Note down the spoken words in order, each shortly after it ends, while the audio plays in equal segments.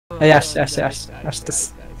এই আসছে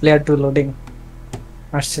player 2 loading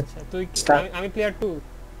আসছে তুই স্টার্ট আমি প্লেয়ার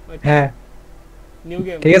 2 হ্যাঁ নিউ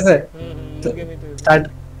গেম ঠিক আছে নিউ গেমই তুই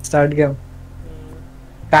স্টার্ট গেম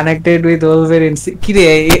কানেক্টেড উইথ ওলভেরিন কি রে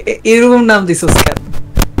এরকম নাম দিছস কেন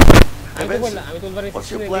আমি তো বললাম আমি তো ওলভারে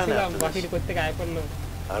সিস্টেমে গেছিলাম বাকি কই থেকে আয় পড়লো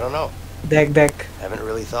I don't know. দেখ Haven't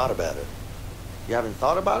really thought about it. You haven't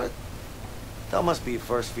thought about it? That must be a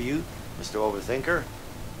first for you, Mr. Overthinker.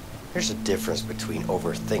 There's a difference between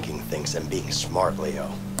overthinking things and being smart, Leo.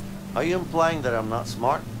 Are you implying that I'm not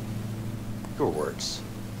smart? Your words,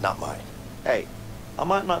 not mine. Hey, I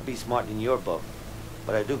might not be smart in your book,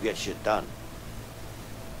 but I do get shit done.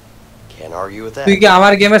 Can't argue with that. তুই কি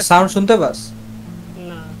আমার গেমের sound শুনতে pass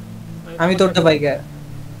না আমি তোরটা পাই গে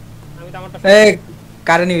আমি তো আমারটা এই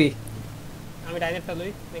কারে নিবি আমি ডাইনেটটা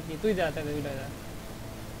লই নাকি তুই যা তাহলে তুই যা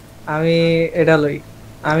আমি এটা লই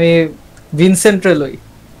আমি ভিনসেন্ট রে লই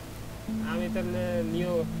আমি তাহলে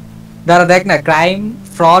নিও দাঁড়া দেখ না crime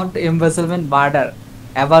fraud এমবেসলমেন্ট murder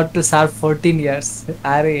about to serve 14 years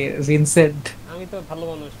আরে ভিনসেন্ট আমি তো ভালো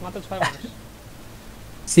মানুষ মাত্র 6 মাস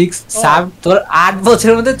 6 সার্ভ তোর 8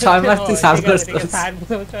 বছরের মধ্যে 6 মাস তুই সার্ভ করছিস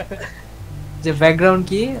যে ব্যাকগ্রাউন্ড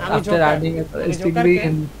কি after earning A degree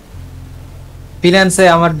in ফিনান্সে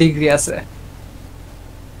আমার ডিগ্রি আছে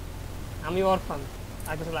আমি অরফান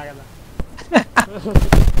আর কিছু লাগে না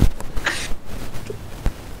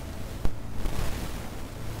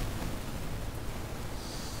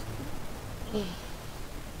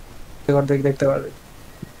দেখতে পারবে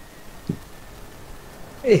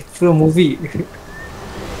এই পুরো মুভি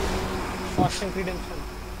শর্টশ্যাঙ্ক রিডেম্পশন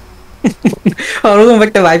ওরকম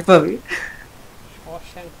একটা ভাইব পাবি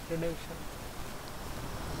শর্টশ্যাঙ্ক রিডেম্পশন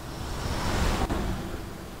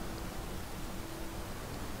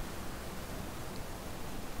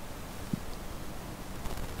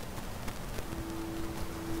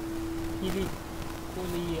কিরি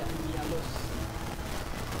কোলিয়া ইয়ালোস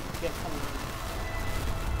দেখলাম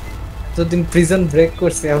যতদিন প্রিজন ব্রেক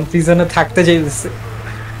করছে এখন প্রিজনে থাকতে চাইছে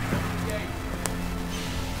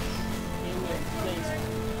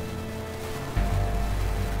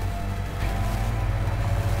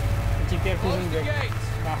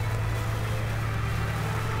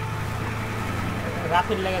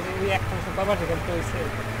রাতের লাগাতে ওই একটা বাবা থেকে তো হইছে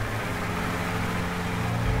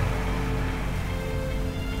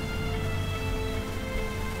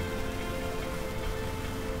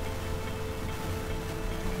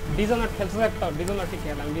ডিজনার খেলছে একটা ডিজনার ঠিক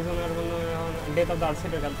খেলাম ডিজনার মানে ডেট অফ দ্য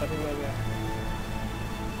আর্টসেটের খেলতে হবে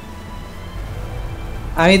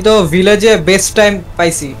আমি তো ভিলেজে বেস্ট টাইম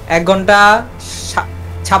পাইছি 1 ঘন্টা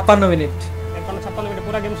 56 মিনিট 1 ঘন্টা 56 মিনিট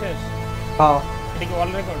পুরো গেম শেষ হ্যাঁ এটা কি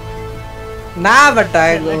ওয়ার্ল্ড রেকর্ড না বাট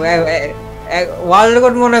ওয়ার্ল্ড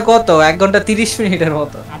রেকর্ড মনে কত 1 ঘন্টা 30 মিনিটের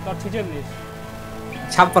মতো আর তোর 46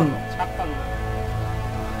 56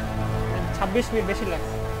 26 মিনিট বেশি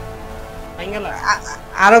লাগছে আইঙ্গালা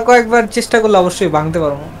আরো কয়েকবার চেষ্টা করলে অবশ্যই ভাঙতে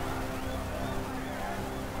পারবো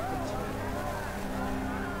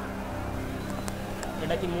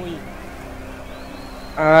এটা কি মুই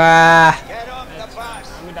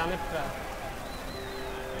আমি ডানেরটা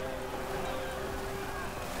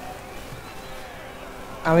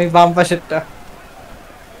আমি বাম পাশেরটা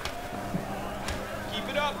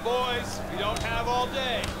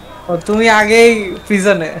ও তুমি আগেই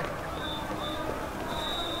প্রিজনে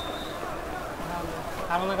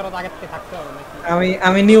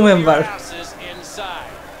আমি new member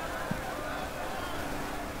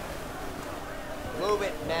Move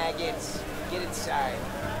it, maggots. Get inside.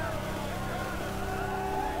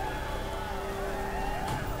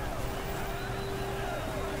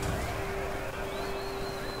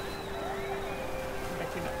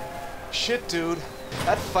 Shit, dude.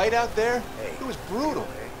 That fight out there, it was brutal.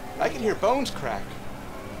 I could hear bones crack.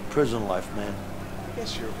 Prison life, man. I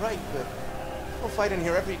guess you're right, but we'll fight in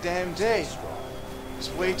here every damn day. It's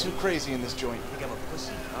way too crazy in this joint. Think I'm a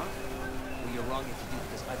pussy, huh? Well, you're wrong if you do,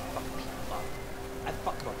 because I fuck people up. I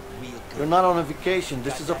fuck them up real good. You're not on a vacation.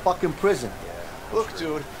 This is a fucking prison. Look,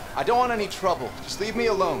 dude, I don't want any trouble. Just leave me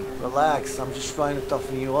alone. Relax. I'm just trying to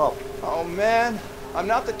toughen you up. Oh, man. I'm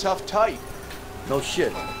not the tough type. No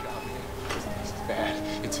shit. It's bad.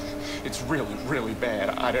 It's really, really bad.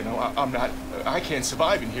 I don't know. I'm not... I can't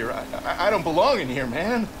survive in here. I don't belong in here,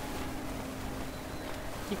 man.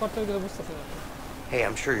 Hey,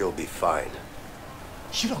 I'm sure you'll be fine.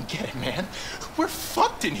 You don't get it, man. We're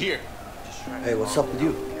fucked in here. Hey, what's up with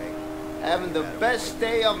you? Having the best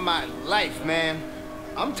day of my life, man.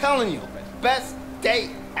 I'm telling you, best day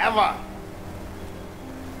ever.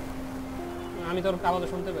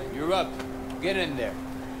 You're up. Get in there.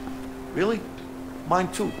 Really? Mine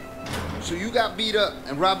too. So you got beat up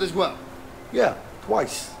and robbed as well? Yeah,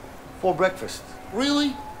 twice. For breakfast.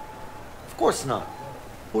 Really? Of course not.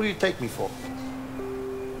 Who do you take me for?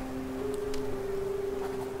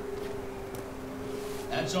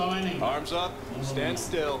 That's all I need. Arms up. Stand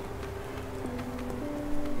still.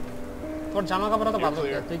 তোর জামা কাপড় তো ভালো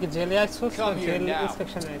তুই কি জেলে আইছিস না jail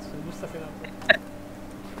ইন্সপেকশনে আইছিস বুঝতাছিস না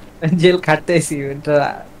জেল খাটতেছি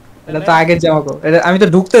এটা তো আগের জামা কাপড় এটা আমি তো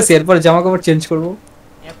ঢুকতেছি এরপর জামা কাপড় চেঞ্জ করব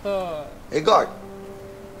এত Hey, guard.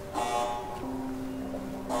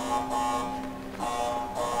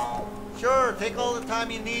 Sure, take all the time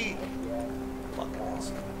you need. Fucking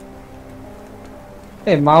asshole.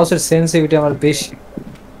 এই মাউসের সেনসিটিভিটি আমার বেশি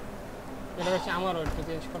এটা হচ্ছে আমারও একটু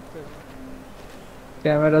চেঞ্জ করতে হবে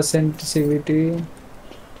camera sensitivity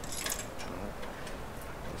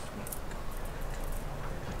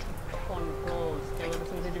controls camera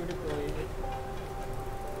sensitivity কই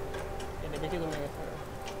এটা বেশি কমে গেছে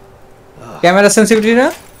ক্যামেরা সেনসিটিভিটি না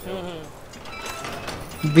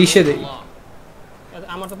 20 এ দেই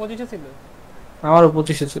আমার তো 25 ছিল আমারও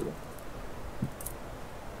 25 এ ছিল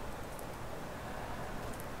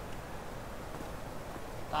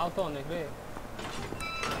তাও তো অনেক রে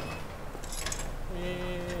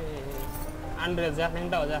আন্ড্রেস যা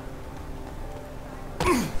নেনটাও যা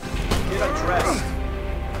Get undressed.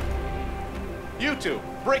 You two,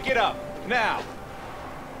 break it up now.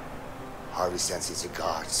 Harvey sends his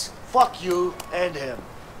guards. Fuck you and him.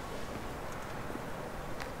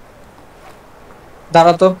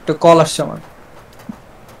 দাঁড়া তো একটা কল আসছে আমার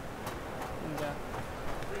যা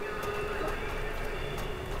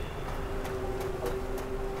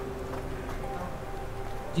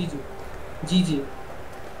জি জি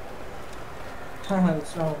হ্যাঁ হ্যাঁ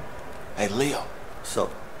সব Hey, Leo. So,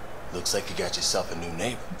 looks like you got yourself a new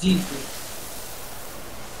neighbor. জি জি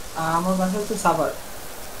আমার বাসা তো Savar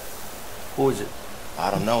Who is it? I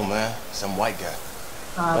don't know, man. Some white guy.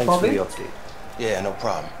 Thanks কবে for the update. Yeah, no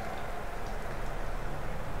problem.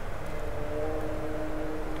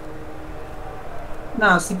 না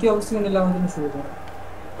সিটি অফিসে নিলে আমার জন্য সুবিধা হবে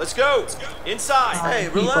Let's go. Inside. Hey,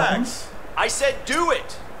 keep relax. I said do it.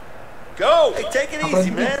 Go. Hey, take it How about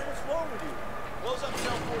easy, you? man. What's wrong with you? Close up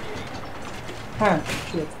cell 48. হ্যাঁ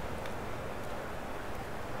ঠিক আছে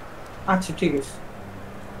আচ্ছা ঠিক আছে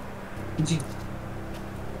জি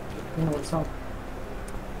সব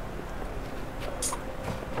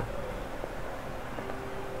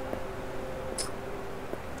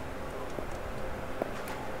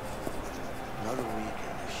Another week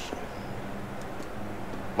in this shit.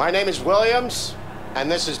 My name is Williams, and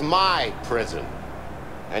this is my prison.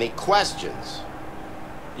 Any questions?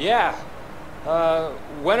 Yeah.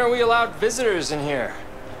 When are we allowed visitors in here?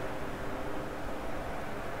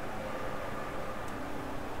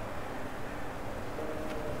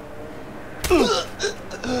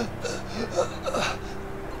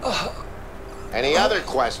 Any other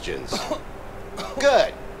questions?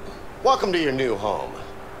 Good. Welcome to your new home.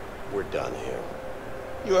 We're done here.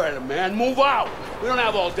 You heard him, man. Move out. We don't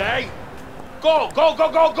have all day. Go, go, go,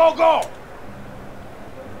 go, go, go.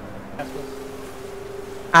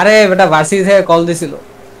 আরে বেটা varsity থেকে call দিছিল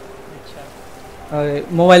আচ্ছা ওই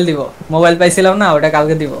mobile দিব mobile পাইছিলাম না ওটা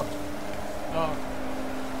কালকে দিব ও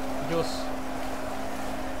জোস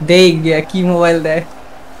দেই গিয়া কি মোবাইল দেয়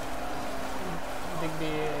দেখবি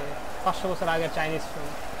 500 বছর আগে চাইনিজ ফোন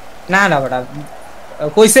না না বেটা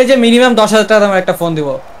কইছে যে মিনিমাম 10,000 টাকা দামের একটা ফোন দিব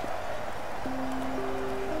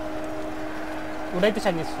ওটাই তো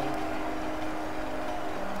চাইনিজ ফোন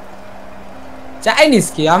চাইনিজ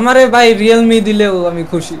কি আমারে ভাই রিয়েলমি দিলেও আমি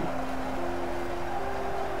খুশি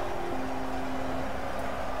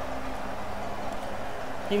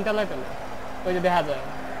তিনতলায় তো ওই যে দেখা যায়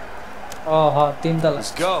ও হ্যাঁ তিনতলা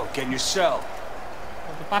Let's go. Get in your cell.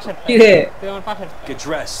 পাশের কি রে তুই আমার পাশের Get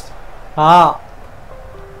dressed. হ্যাঁ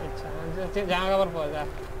আচ্ছা জামা কাপড় পর যা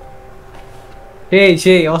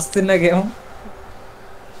সেই অস্থির না কেমন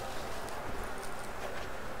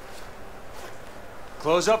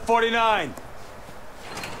Close up 49.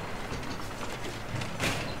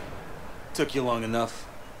 Took you long enough.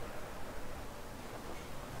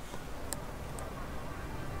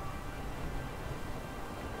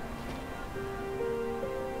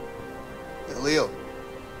 Hey, Leo,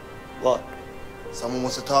 What? someone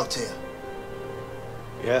wants to talk to you.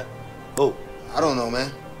 Yeah? Who? I don't know, man.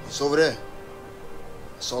 It's over there.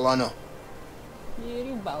 That's all I know.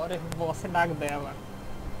 এরি বাবারে বসে ডাক দেয় আবার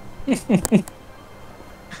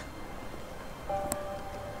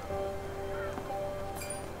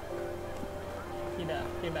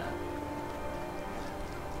কিডা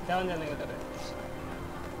কেমন জানে তোরে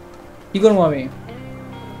কি করবো আমি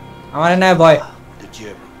আমারে না ভয় The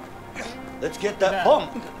gym. Let's get that pump.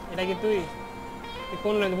 এটা কি তুই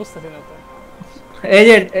কোন লাইনে বুঝতেছিস না তো এই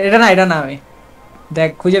যে এটা না আমি দেখ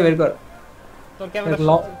খুঁজে বের কর তোর ক্যামেরা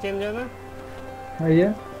চেঞ্জ হয় না এই যে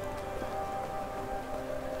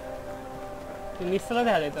নিচে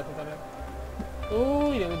দেখা যায় তাতে তারা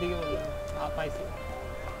ওই রে ওইদিকে বললাম পাইছি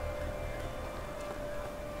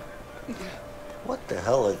What the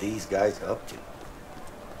hell are these guys up to?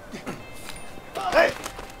 Hey!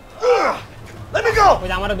 Let me go! ওই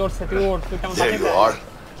আমারে দৌড়ছে তুই ওঠ তুই কেমন There you are.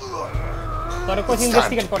 তোর কোচ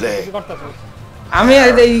ইনভেস্টিগেট করতে কি করতেছিস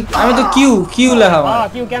আমি তো কিউ লেখা হ্যাঁ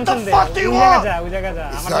কিউ ক্যান্সেল দে ওই জায়গা যা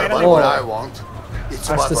আমার It's not what I want. It's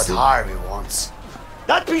about what Harvey wants.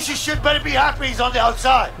 That piece of shit better be happy he's on the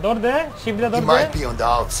outside. দৌড় দে শিবদা He দৌড় দে might be on the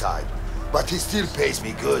outside, but he still pays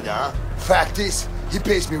me good, huh? Fact is, he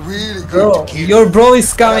pays me really good to kill your you. bro is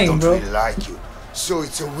coming, I don't bro. really like you, so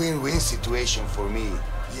it's a win-win situation for me.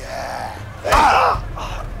 Yeah.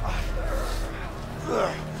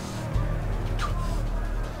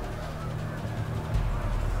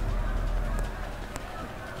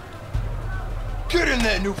 Get in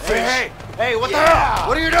there, new fish. Hey, what the hell?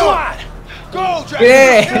 What are you doing? Go, Jack.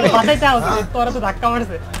 পাতাই চাও তোরা তো ধাক্কা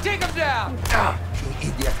মারছে Take him down! You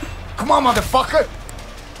idiot. Come on, motherfucker.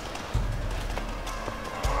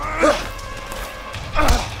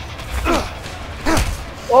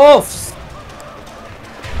 ওফ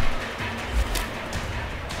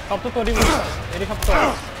সব তো তোরই এরই সব তো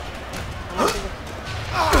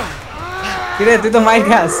কিরে তুই তো মাইর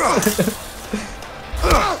খাস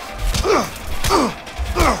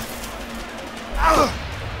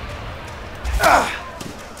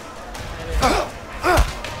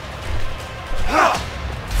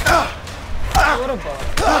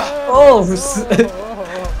ও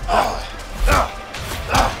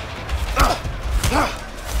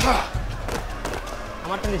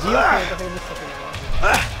আমার তো জিও এটা থেকে বুঝতে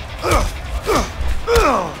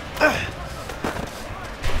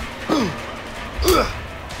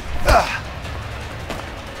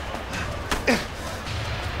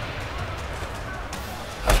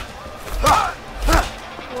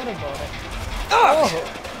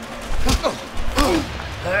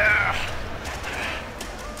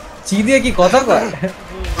জি দিয়ে কি কথা কয়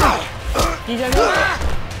কি জানি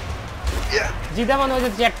জিদা মানে ওই যে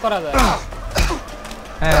চ্যাট করা যায়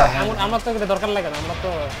হ্যাঁ আমরা তো এটা দরকার লাগে না আমরা তো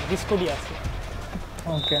ডিসকর্ডই আছে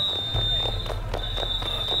ওকে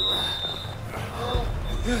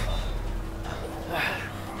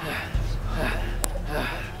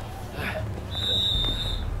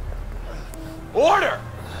Order!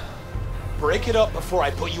 Break it up before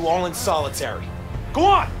I put you all in solitary. Go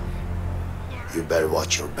on! You better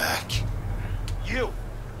watch your back. You!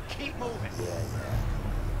 Keep moving. Yeah.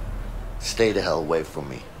 Stay the hell away from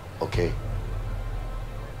me, okay?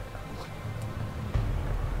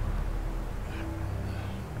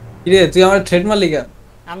 কিরে তুই আমার থ্রেড মারলি কেন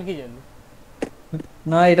আমি কি জানি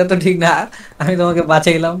না এটা তো ঠিক না আমি তোমাকে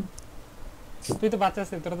বাঁচাইলাম তুই তো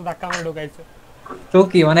বাঁচাছিস তোরা তো ধাক্কা মারে ঢোকাইছে তো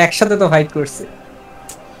কি মানে একসাথে তো ফাইট করছে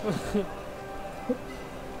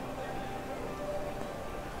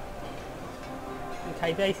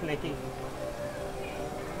খাইতে আইছি নাকি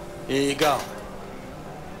Here you go.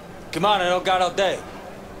 Come on, I don't got all day.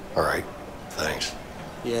 All right, thanks.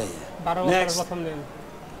 Yeah. 12 বছরের প্রথম দিন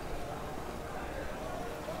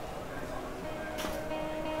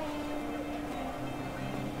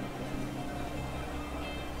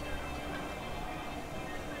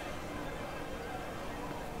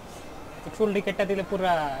ফুল টিকেটটা দিলে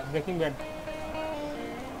পুরা ব্রেকিং ব্যাড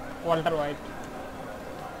ওয়াল্টার হোয়াইট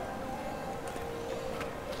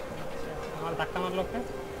আমার ধাক্কা মারলো কে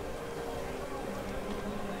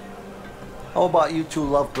How about you two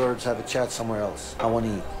lovebirds have a chat somewhere else? I want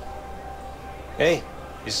to eat. Hey,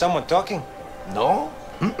 is someone talking? No?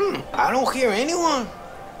 I don't hear anyone.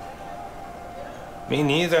 Me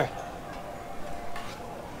neither.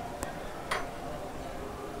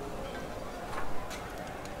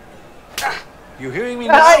 You hearing me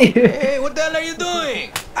now? Hey, what the hell are you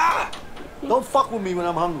doing? Don't fuck with me when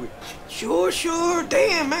I'm hungry. Sure.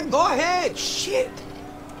 Damn, man, go ahead. Shit.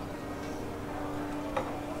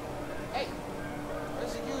 Hey,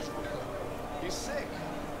 where's the usual? He's sick.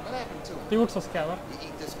 What happened to him? তুই উঠছস কে আবার You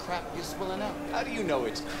eat this crap, you're swelling out. How do you know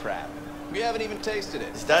it's crap? We haven't even tasted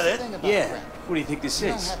it. Is that it? Thing about Yeah. crap. What do you think this You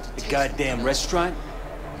don't is? have to A taste goddamn it. restaurant?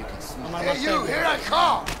 You can smell আমার it. Hey, you, বাচ্চা here I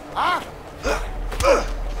come. Huh?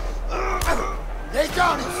 Lay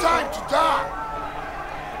down, it's time to die.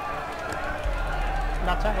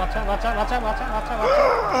 বাচ্চা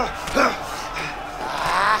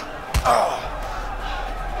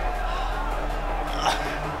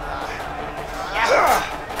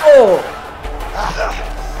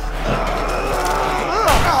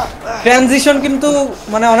transition কিন্তু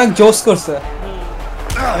মানে অনেক জোস করছে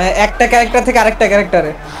মানে একটা ক্যারেক্টার থেকে আরেকটা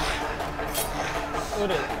ক্যারেক্টারে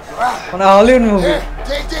মানে Hollywood movie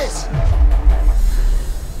Take this.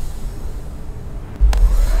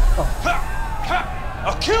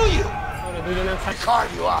 I'll kill you.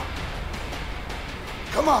 Carve you up.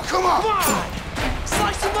 Come on, come on. Come on.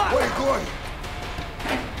 Slice him up. Where you going?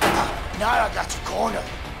 Now I got you cornered.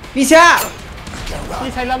 পিছা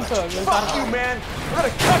Fuck you, man. I'm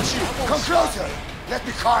gonna cut you. Come closer. Let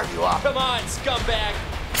me carve you up. Come on, scumbag.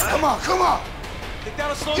 Come on, come on. Think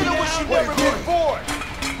that'll slow Get you away down? from Never me. been bored.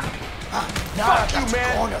 Now I Fuck got you, you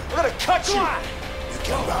man. cornered. I'm gonna cut you. You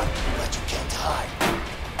can run, but you can't hide.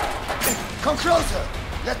 Come closer.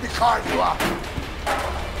 Let me carve you up.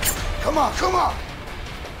 Come on, come on.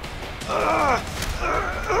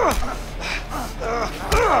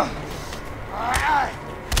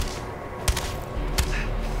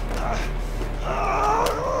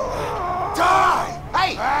 Die!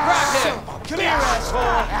 Hey, grab him. Come here,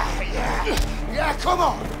 asshole. Yeah, come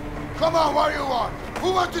on. Come on, what do you want?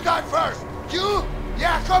 Who wants to die first? You?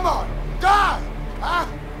 Yeah, come on. Die! Huh?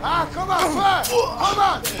 Come on, first! Come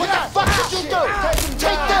on! What the fuck did you do?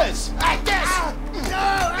 Take this! Like this!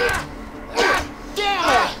 Damn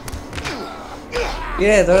it!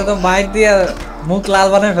 তোরা তো mic দিয়ে মুখ লাল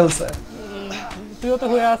বানায় ফেলছে তুইও তো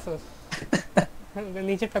হয়ে আসছিস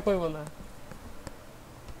নিচেরটা কইব না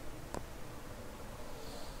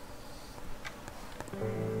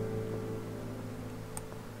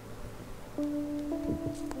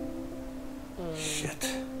Shit.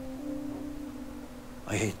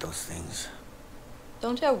 I hate those things.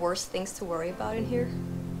 Don't you have worse things to worry about in here?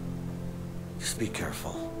 Just be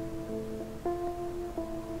careful.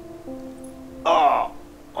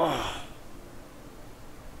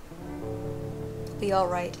 Be all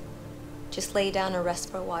right. Just lay down and rest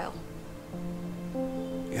for a while.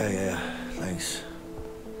 Yeah, thanks.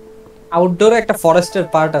 আউটডোরে একটা ফরেস্টের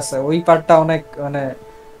part আছে ওই পার্টটা অনেক মানে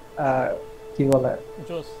কি বলে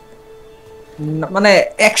জোস মানে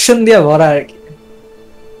অ্যাকশন দিয়ে ভরা আর কি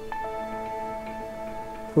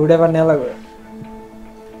ফুডে বা নেওয়া লাগবে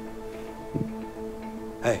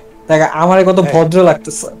Hey. দেখ আমার কত ভদ্র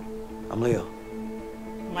লাগতেছে I'm Leo.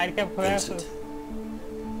 মাইর ক্যাপ হয়ে আছে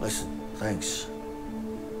Listen, thanks.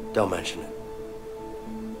 Don't mention it.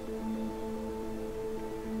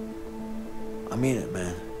 I mean it,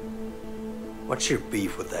 man. What's your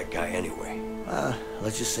beef with that guy anyway?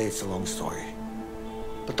 Let's just say it's a long story.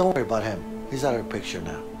 But don't worry about him. He's out of the picture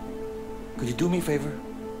now. Could you do me a favor?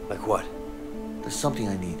 Like what? There's something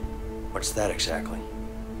I need. What's that exactly?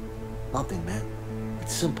 Nothing, man.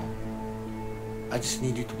 It's simple. I just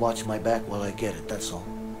need you to watch my back while I get it, that's all.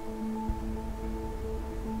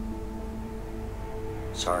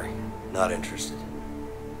 Sorry, not interested.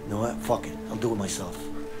 You know what? Fuck it. I'll do it myself.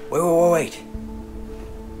 Wait.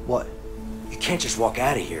 What? You can't just walk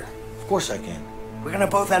out of here. Of course I can. We're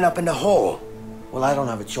gonna both end up in the hole. Well, I don't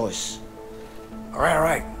have a choice. All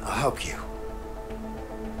right. I'll help you.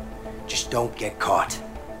 Just don't get caught.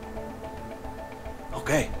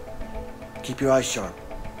 Okay. Keep your eyes sharp.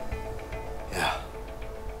 Yeah.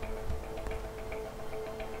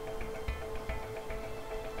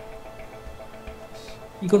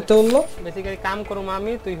 কি করতে বললো basically কাম করুম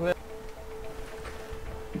আমি তুই হয়ে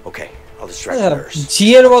Okay, I'll distract the nurse. জি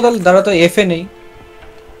এর বদল দ্বারা তো এফ এ নেই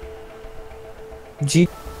জি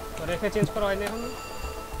রেখে চেঞ্জ করা হয় না এখন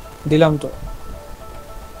দিলাম তো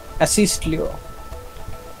অ্যাসিস্ট লিও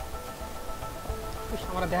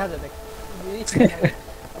আমরা দেখা যায় দেখ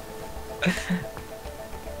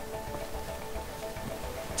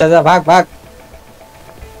চাচা ভাগ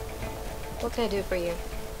What can I do for you?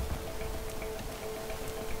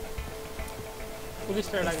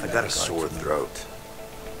 I got a sore throat.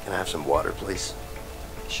 Can I have some water, please?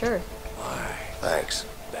 Sure. Alright, thanks.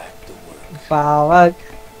 Back to work. বাবা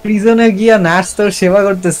প্রিজনে গিয়া নার্স তোর সেবা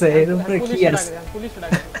করতেছে এর উপরে কি আছে পুলিশ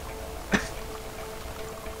ডাকে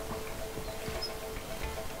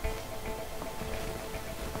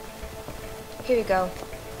Here you go.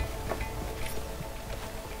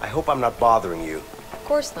 I hope I'm not bothering you. Of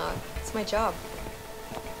course not. It's my job.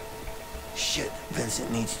 Shit,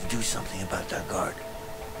 Vincent needs to do something about that guard.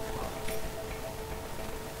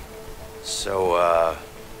 So,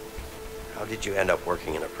 how did you end up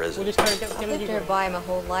working in a prison? I've lived nearby my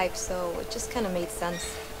whole life, so it just kind of made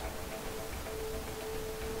sense.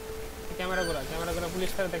 You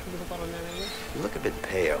look a bit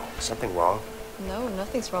pale. Something wrong? No,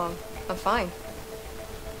 nothing's wrong. I'm fine.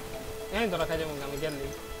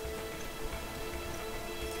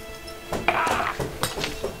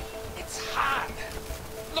 It's hot.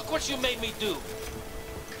 Look what you made me do.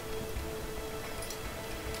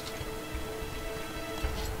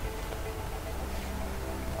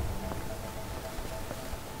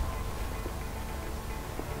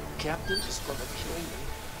 captain is gonna kill me.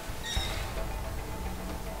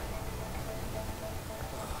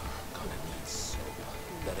 Gonna need soap.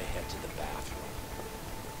 Better head to the bathroom.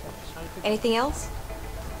 Anything else?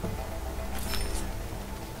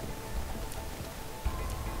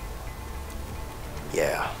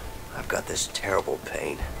 Yeah, I've got this terrible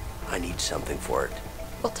pain. I need something for it.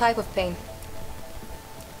 What type of pain?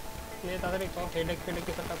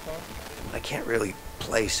 I can't really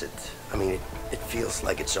place it. I mean, it feels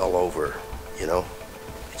like it's all over, you know?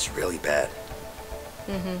 It's really bad.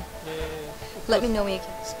 Mm-hmm. Let me know when you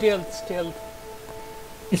can. Stealth.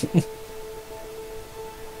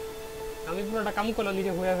 আমি পুরোটা কাম করলাম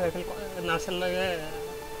নিজে ঘুরে নার্সের লাগে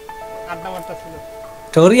আড্ডা মারতেছিল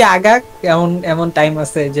তোরই আগা এমন টাইম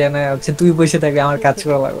আছে যে না হচ্ছে তুই বসে থাকবি আমার কাজ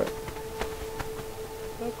করা লাগবে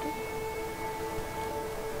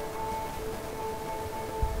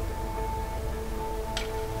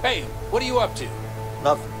Hey, what are you up to?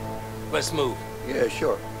 Nothing. Let's move. Yeah,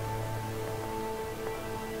 sure.